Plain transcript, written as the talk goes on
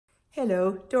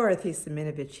Hello, Dorothy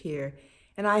Siminovitch here,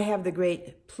 and I have the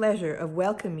great pleasure of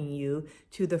welcoming you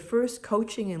to the first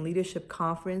Coaching and Leadership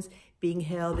Conference being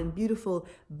held in beautiful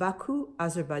Baku,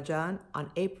 Azerbaijan on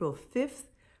April 5th,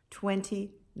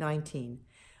 2019.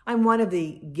 I'm one of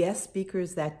the guest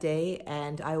speakers that day,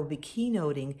 and I will be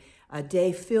keynoting a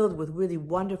day filled with really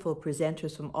wonderful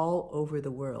presenters from all over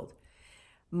the world.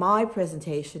 My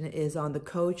presentation is on the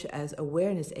coach as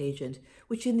awareness agent,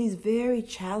 which in these very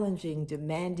challenging,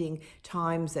 demanding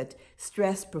times that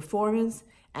stress performance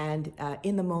and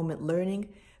in-the-moment learning,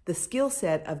 the skill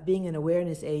set of being an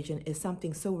awareness agent is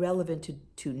something so relevant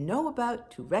to know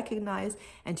about, to recognize,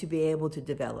 and to be able to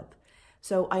develop.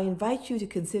 So I invite you to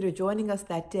consider joining us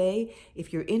that day.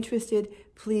 If you're interested,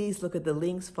 please look at the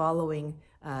links following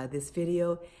this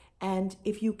video. And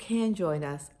if you can join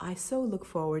us, I so look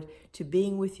forward to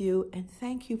being with you, and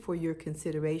thank you for your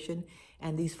consideration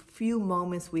and these few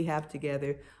moments we have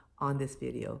together on this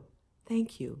video.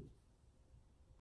 Thank you.